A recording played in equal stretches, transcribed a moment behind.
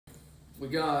we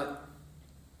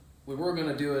were going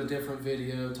to do a different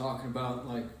video talking about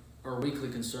like our weekly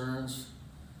concerns,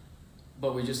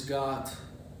 but we just got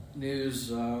news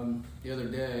the other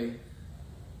day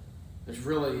that's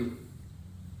really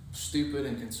stupid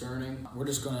and concerning. We're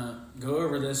just going to go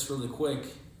over this really quick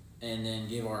and then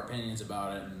give our opinions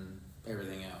about it and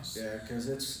everything else. Yeah, because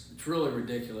it's really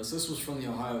ridiculous. This was from the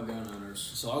Ohio gun owners.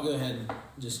 So I'll go ahead and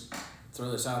just throw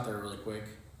this out there really quick.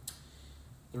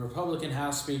 The Republican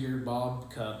House Speaker, Bob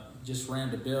Cupp, just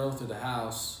rammed a bill through the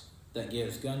House that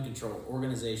gives gun control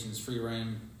organizations free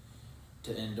rein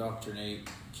to indoctrinate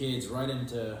kids right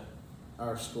into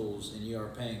our schools, and you are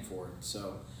paying for it.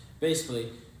 So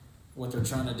basically, what they're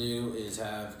trying to do is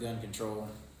have gun control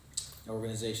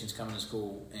organizations come to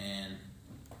school and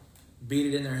beat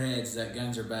it in their heads that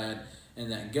guns are bad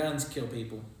and that guns kill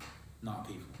people, not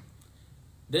people.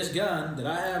 This gun that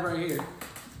I have right here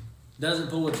doesn't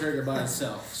pull a trigger by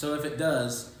itself. So if it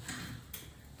does,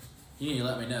 you need to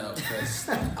let me know, because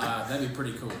that'd be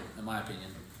pretty cool, in my opinion.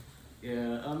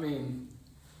 Yeah, I mean,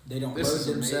 they don't load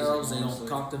themselves, they don't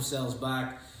cock themselves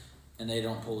back, and they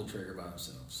don't pull the trigger by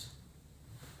themselves.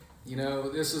 You know,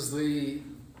 this is the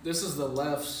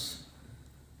left's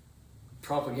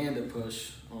propaganda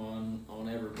push on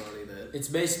everybody. That it's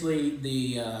basically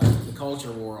the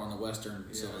culture war on the Western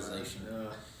civilization,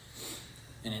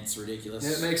 and it's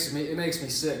ridiculous. It makes me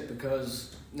sick,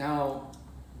 because now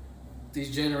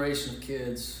these generation of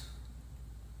kids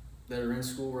that are in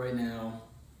school right now,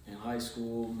 in high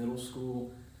school, middle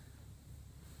school,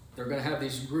 they're going to have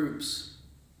these groups.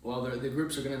 Well, the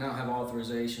groups are going to now have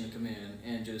authorization to come in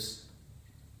and just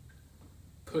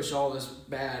push all this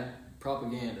bad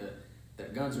propaganda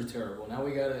that guns are terrible. Now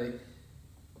we got a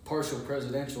partial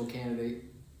presidential candidate,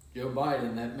 Joe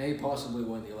Biden, that may possibly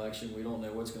win the election. We don't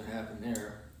know what's going to happen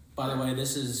there. By the way,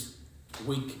 this is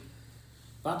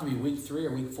about to be week 3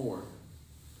 or week 4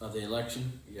 of the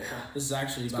election. Yeah. This is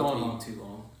actually it's about going to be on too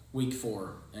long. Week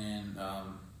 4, and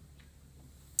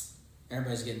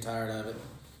everybody's getting tired of it.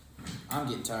 I'm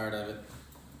getting tired of it.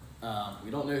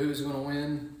 We don't know who's going to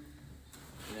win.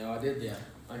 You know,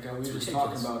 like we were just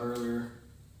talking about earlier,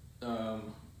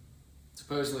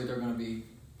 supposedly they're going to be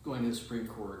going to the Supreme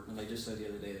Court, and they just said the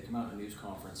other day, they come out in a news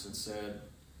conference and said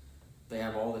they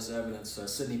have all this evidence.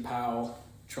 Sidney Powell,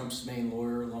 Trump's main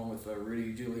lawyer, along with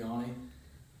Rudy Giuliani.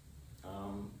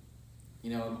 You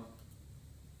know,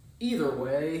 either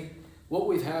way, what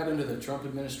we've had under the Trump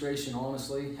administration,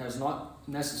 honestly, has not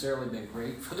necessarily been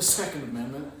great for the Second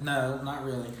Amendment. No, not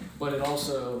really. But it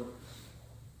also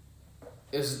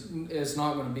is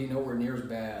not going to be nowhere near as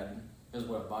bad as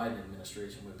what a Biden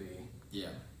administration would be. Yeah.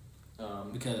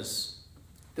 Because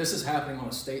this is happening on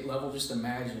a state level. Just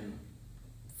imagine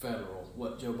federal,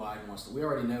 what Joe Biden wants to. We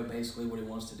already know basically what he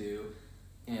wants to do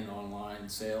in online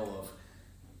sale of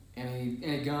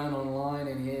any gun online,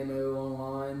 any ammo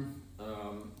online.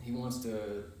 He wants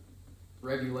to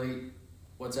regulate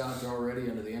what's out there already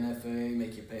under the NFA,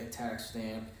 make you pay a tax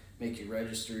stamp, make you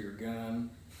register your gun,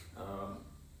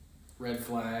 red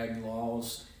flag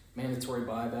laws, mandatory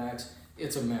buybacks.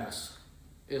 It's a mess.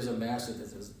 It is a mess.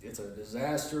 It's a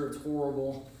disaster. It's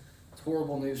horrible. It's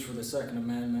horrible news for the Second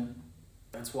Amendment.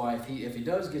 That's why if he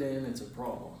does get in, it's a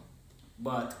problem.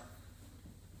 But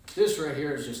this right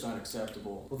here is just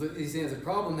unacceptable. Well, the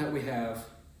problem that we have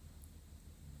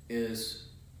is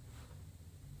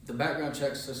the background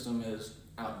check system is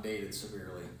outdated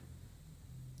severely.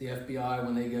 The FBI,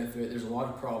 when they go through it, there's a lot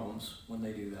of problems when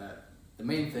they do that. The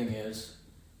main thing is,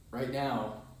 right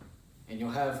now, and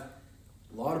you'll have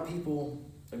a lot of people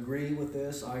agree with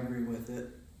this, I agree with it,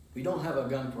 we don't have a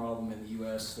gun problem in the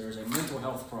U.S. There's a mental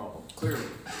health problem, clearly.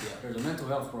 Yeah. There's a mental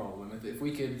health problem. If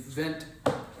we could do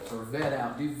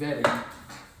vetting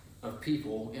of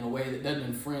people in a way that doesn't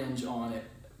infringe on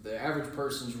the average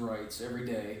person's rights every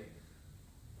day,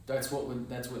 that's what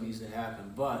needs to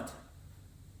happen. But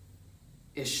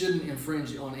it shouldn't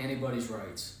infringe on anybody's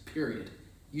rights, period.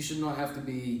 You should not have to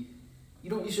be,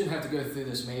 you shouldn't have to go through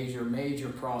this major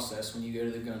process when you go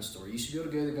to the gun store. You should be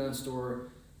able to go to the gun store,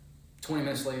 20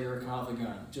 minutes later, come out with a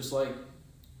gun, just like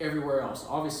everywhere else.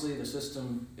 Obviously, the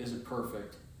system isn't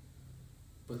perfect,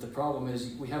 but the problem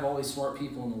is we have all these smart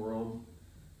people in the world.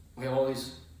 We have all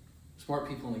these smart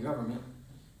people in the government.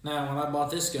 Now, when I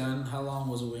bought this gun, how long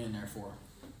was we in there for?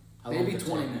 Maybe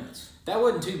 20 minutes. That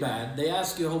wasn't too bad. They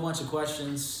ask you a whole bunch of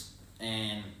questions,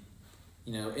 and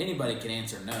you know anybody can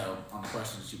answer no on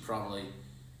questions you probably,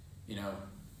 you know.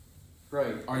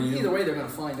 Right. Either way, they're going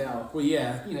to find out. Well,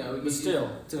 yeah. You know, but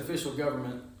still, it's an official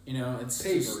government. You know, it's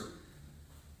paper.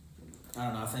 I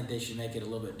don't know. I think they should make it a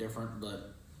little bit different,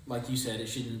 but like you said, it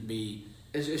shouldn't be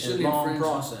It It's shouldn't a long infringe.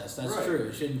 process. That's Right. true.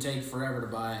 It shouldn't take forever to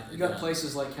buy it. You got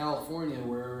places like California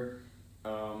where,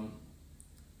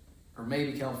 or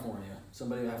maybe California.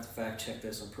 Somebody will have to fact check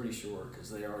this. I'm pretty sure because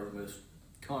they are the most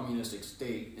communistic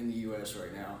state in the U.S.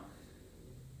 right now.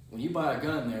 When you buy a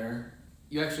gun there,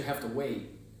 you actually have to wait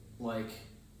like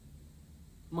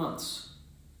months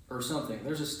or something.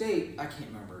 There's a state, I can't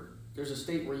remember. There's a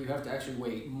state where you have to actually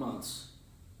wait months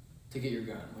to get your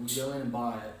gun. When you go in and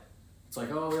buy it, it's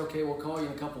like, oh, okay, we'll call you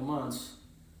in a couple months.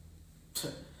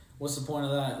 What's the point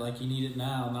of that? Like, you need it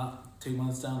now, not 2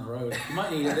 months down the road. You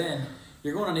might need it then.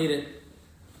 You're going to need it.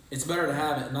 It's better to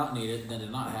have it and not need it than to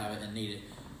not have it and need it.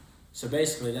 So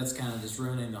basically, that's kind of just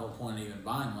ruining the whole point of even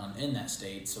buying one in that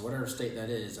state. So whatever state that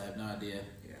is, I have no idea.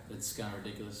 Yeah. It's kind of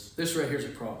ridiculous. This right here is a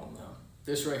problem, though.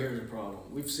 This right here is a problem.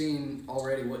 We've seen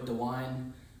already what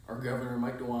DeWine, our governor,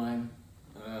 Mike DeWine,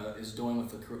 is doing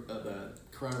with the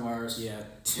coronavirus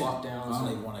lockdowns. I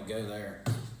don't even want to go there.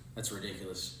 That's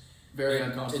ridiculous. Very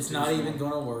unconstitutional. It's not even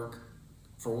going to work.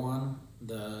 For one,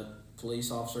 the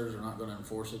police officers are not going to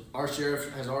enforce it. Our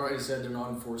sheriff has already said they're not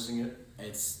enforcing it.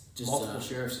 It's just multiple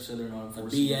sheriffs have said they're not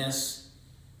enforcing a BS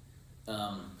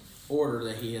order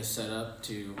that he has set up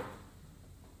to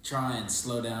try and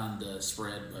slow down the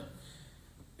spread, but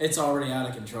it's already out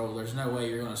of control. There's no way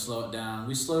you're going to slow it down.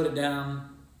 We slowed it down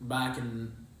back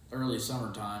in early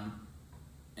summertime,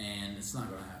 and it's not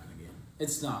going to happen again.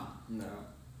 It's not. No.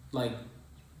 Like,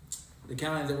 the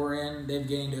county that we're in, they've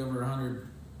gained over 100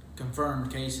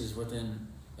 confirmed cases within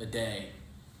a day,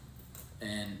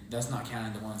 and that's not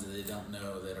counting the ones that they don't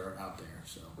know that are out there.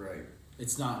 So right,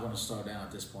 it's not going to slow down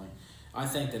at this point. I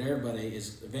think that everybody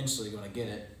is eventually going to get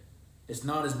it. It's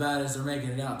not as bad as they're making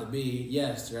it out to be.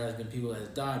 Yes, there has been people that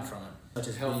have died from it, such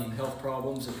as health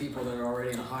problems and people that are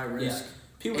already in a high risk. Yeah.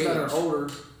 People that are older,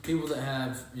 people that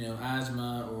have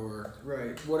asthma or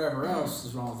whatever else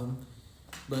is wrong with them.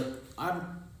 But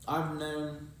I've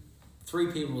known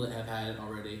 3 people that have had it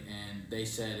already, and they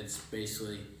said it's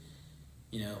basically,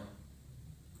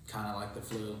 kind of like the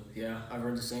flu. Yeah, I've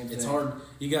heard the same thing. It's hard.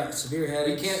 You got severe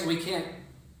headaches. We can't.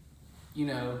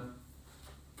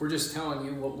 We're just telling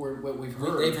you what we've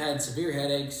heard. They've had severe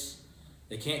headaches.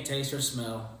 They can't taste or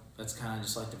smell. That's kind of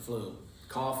just like the flu.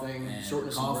 Coughing,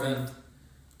 shortness of breath.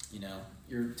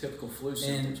 Your typical flu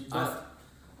symptoms. And I've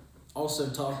also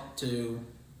talked to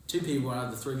 2 people out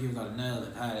of the 3 people that I know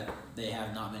that have had it. They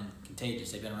have not been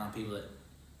contagious. They've been around people that,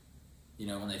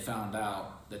 when they found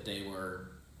out that they were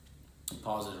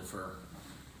positive for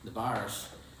the virus,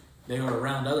 they were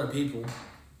around other people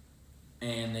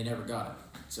and they never got it.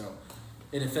 So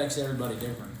it affects everybody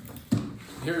different.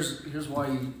 Here's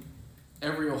why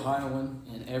every Ohioan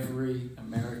and every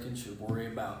American should worry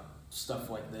about stuff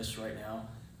like this right now,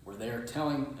 where they're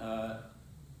telling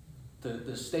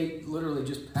the state literally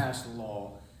just passed a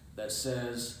law that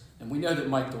says, and we know that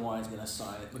Mike DeWine's going to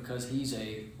sign it because he's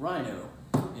a rhino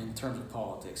in terms of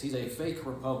politics. He's a fake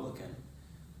Republican.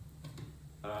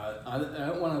 I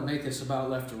don't want to make this about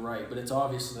left or right, but it's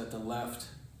obvious that the left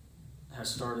has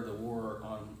started the war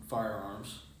on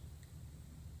firearms.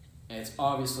 And it's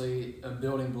obviously a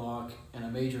building block and a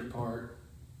major part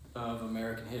of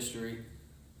American history.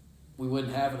 We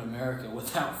wouldn't have an America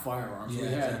without firearms. Yeah,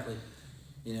 exactly.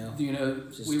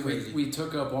 We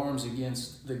took up arms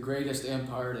against the greatest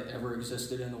empire that ever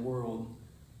existed in the world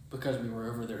because we were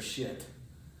over their shit.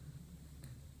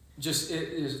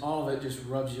 All of it just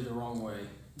rubs you the wrong way.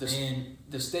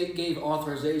 The state gave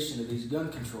authorization to these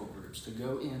gun control groups to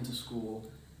go into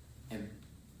school and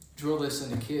drill this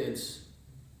into kids'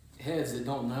 heads that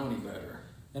don't know any better.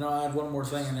 And I'll add one more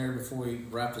thing in there before we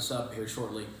wrap this up here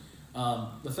shortly.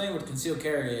 The thing with concealed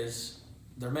carry is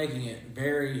they're making it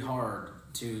very hard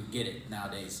to get it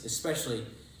nowadays, especially,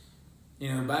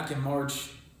 back in March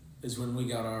is when we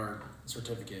got our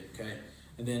certificate, okay?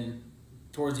 And then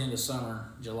towards the end of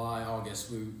summer, July,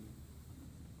 August, we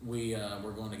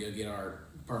were going to go get our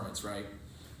permits, right?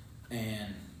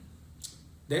 And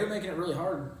they were making it really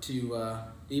hard to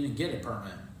even get a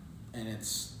permit, and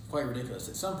it's quite ridiculous.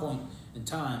 At some point in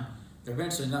time, they're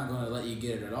eventually not going to let you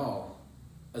get it at all.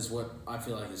 That's what I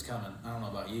feel like is coming. I don't know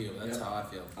about you, but that's how I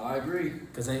feel. I agree.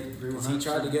 Because he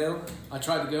tried to go. I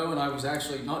tried to go, and I was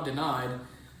actually not denied,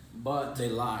 but they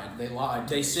lied.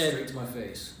 They said straight to my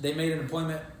face. They made an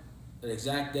appointment, an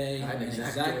exact day, an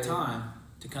exact time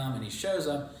to come, and he shows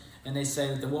up, and they say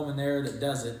that the woman there that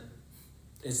does it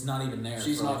is not even there.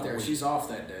 She's not there. She's off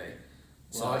that day.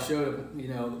 Well, I showed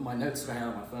my notes that I had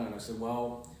on my phone. I said,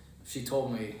 well, she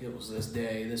told me it was this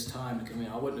day, this time to come in.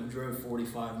 I wouldn't have drove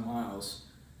 45 miles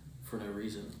for no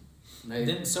reason. We went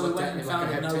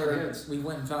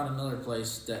and found another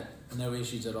place that no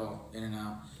issues at all, in and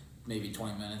out, maybe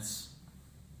 20 minutes.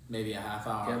 maybe a half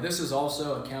hour. Yeah, this is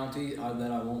also a county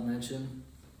that I won't mention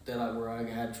where I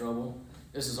had trouble.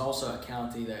 This is also a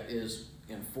county that is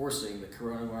enforcing the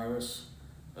coronavirus.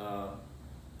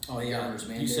 Oh yeah,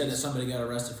 you said that somebody got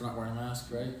arrested for not wearing a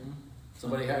mask, right? Mm-hmm.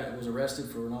 Somebody was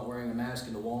arrested for not wearing a mask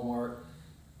into Walmart.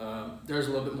 There's a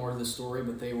little bit more to the story,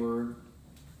 but they were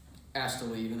asked to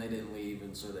leave and they didn't leave,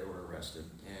 and so they were arrested.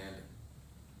 And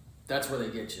that's where they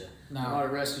get you. They're not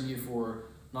arresting you for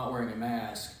not wearing a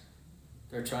mask.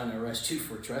 They're trying to arrest you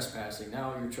for trespassing.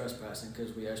 Now you're trespassing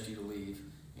because we asked you to leave,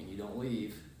 and you don't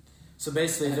leave. So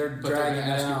basically, they're dragging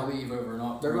it out. You to leave over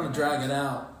not. They're going to drag it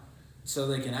out so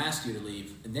they can ask you to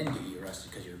leave and then get you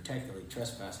arrested because you're technically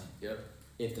trespassing. Yep.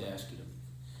 If they ask you to leave.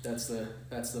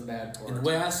 That's the bad part. And the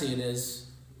way I see it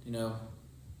is, you know,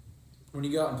 when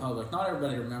you go out in public, not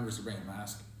everybody remembers to bring a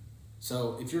mask.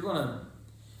 So if you're going to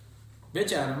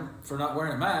bitch at them for not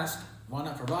wearing a mask, why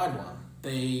not provide one?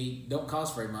 They don't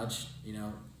cost very much, you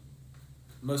know.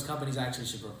 Most companies actually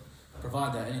should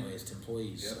provide that anyways to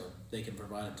employees, so they can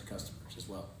provide it to customers as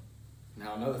well.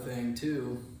 Now another thing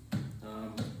too,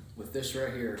 with this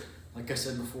right here, like I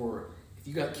said before, if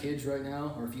you got kids right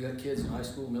now, or if you got kids in high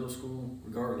school, middle school,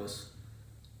 regardless,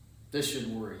 this should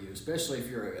worry you, especially if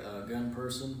you're a gun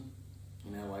person,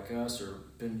 you know, like us, or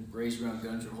been raised around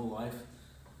guns your whole life.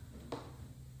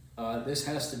 This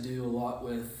has to do a lot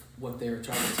with what they're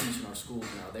trying to teach in our schools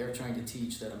now. They're trying to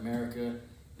teach that America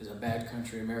is a bad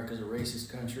country, America is a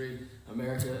racist country.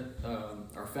 America,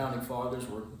 our founding fathers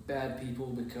were bad people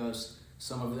because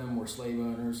some of them were slave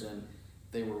owners and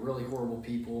they were really horrible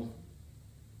people.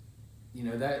 You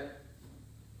know,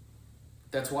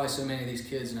 that's why so many of these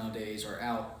kids nowadays are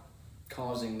out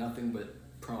causing nothing but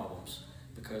problems,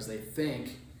 because they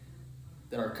think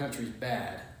that our country's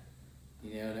bad.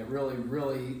 You know, and it really,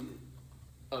 really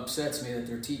upsets me that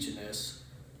they're teaching this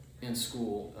in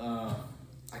school.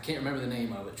 I can't remember the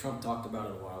name of it. Trump talked about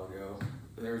it a while ago.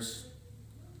 There's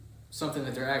something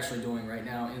that they're actually doing right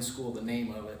now in school, the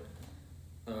name of it.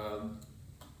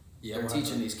 They're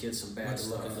teaching these kids some bad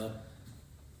stuff.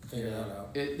 Figure that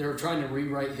out. They're trying to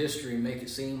rewrite history and make it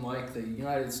seem like the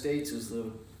United States is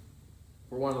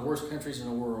we're one of the worst countries in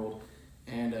the world,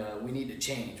 and we need to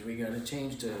change. We got to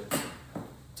change to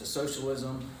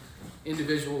socialism,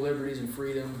 individual liberties and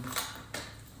freedom.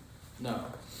 No.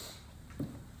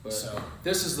 But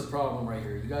this is the problem right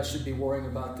here. You guys should be worrying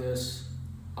about this.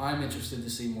 I'm interested to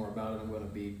see more about it. We're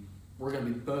going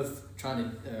to be both trying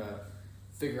to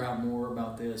figure out more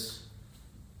about this.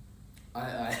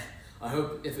 I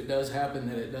hope if it does happen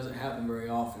that it doesn't happen very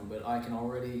often, but I can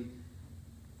already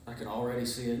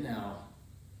see it now.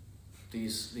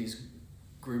 These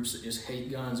groups that just hate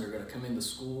guns are going to come into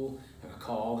school, they're going to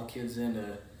call all the kids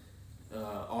into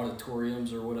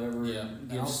auditoriums or whatever, and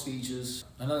give speeches.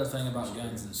 Another thing about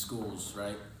guns in schools,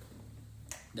 right?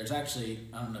 There's actually,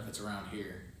 I don't know if it's around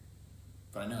here,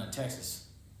 but I know in Texas,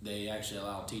 they actually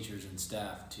allow teachers and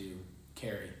staff to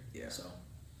carry. Yeah. So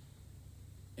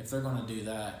if they're going to do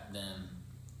that, then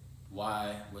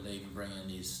why would they even bring in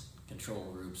these control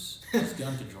groups, these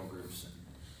gun control groups, and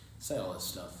say all this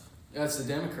stuff? That's the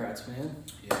Democrats, man.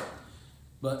 Yeah.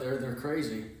 But they're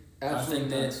crazy.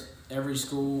 Absolutely. I think that every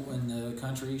school in the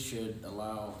country should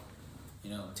allow,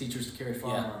 you know, teachers to carry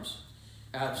firearms.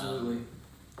 Yeah. Absolutely.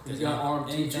 You've got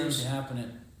armed teachers. Can happen at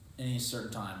any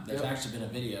certain time. There's actually been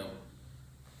a video.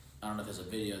 I don't know if it's a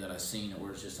video that I've seen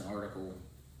or it's just an article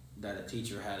that a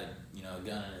teacher had a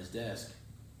gun in his desk,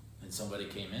 and somebody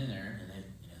came in there and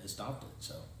they stopped it.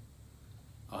 So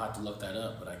I'll have to look that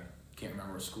up, but I can't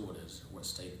remember what school it is or what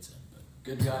state it's in. But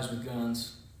good guys with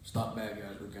guns stop bad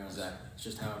guys with guns. Exactly. It's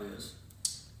just how it is.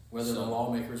 Whether the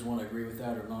lawmakers want to agree with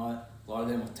that or not, a lot of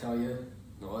them will tell you,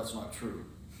 no, that's not true.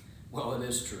 Well, it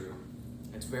is true.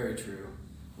 It's very true,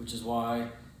 which is why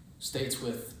states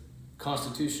with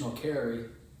constitutional carry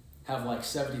have like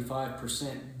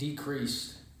 75%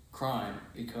 decreased crime,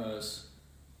 because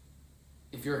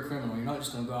if you're a criminal, you're not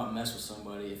just going to go out and mess with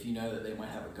somebody if you know that they might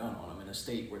have a gun on them in a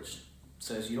state which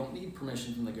says you don't need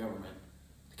permission from the government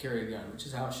to carry a gun, which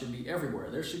is how it should be everywhere.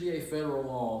 There should be a federal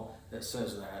law that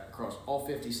says that across all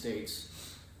 50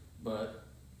 states, but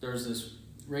there's this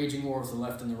raging war with the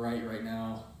left and the right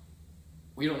now.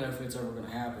 We don't know if it's ever going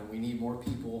to happen. We need more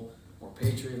people, more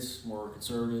patriots, more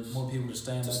conservatives. More people to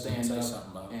stand up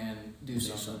and do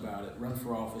something about it. Run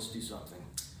for office, do something.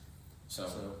 So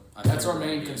that's our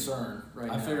main concern right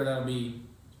now. I figure that'll be,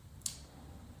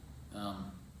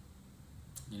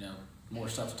 more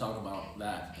stuff to talk about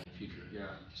that in the future. Yeah.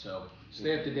 So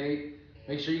stay up to date.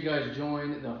 Make sure you guys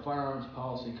join the Firearms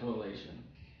Policy Coalition,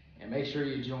 and make sure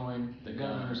you join the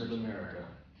Gun Owners of America.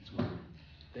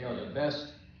 They are the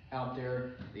best out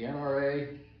there. The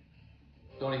NRA,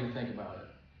 Don't even think about it.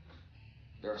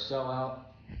 They're a sellout.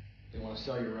 They want to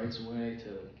sell your rights away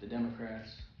to the Democrats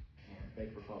and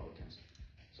fake Republicans.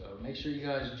 So make sure you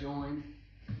guys join.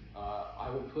 I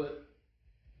will put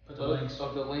the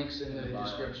links in the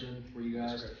description for you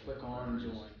guys to click on and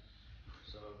join.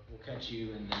 So we'll catch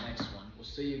you in the next one. We'll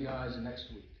see you guys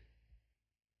next week.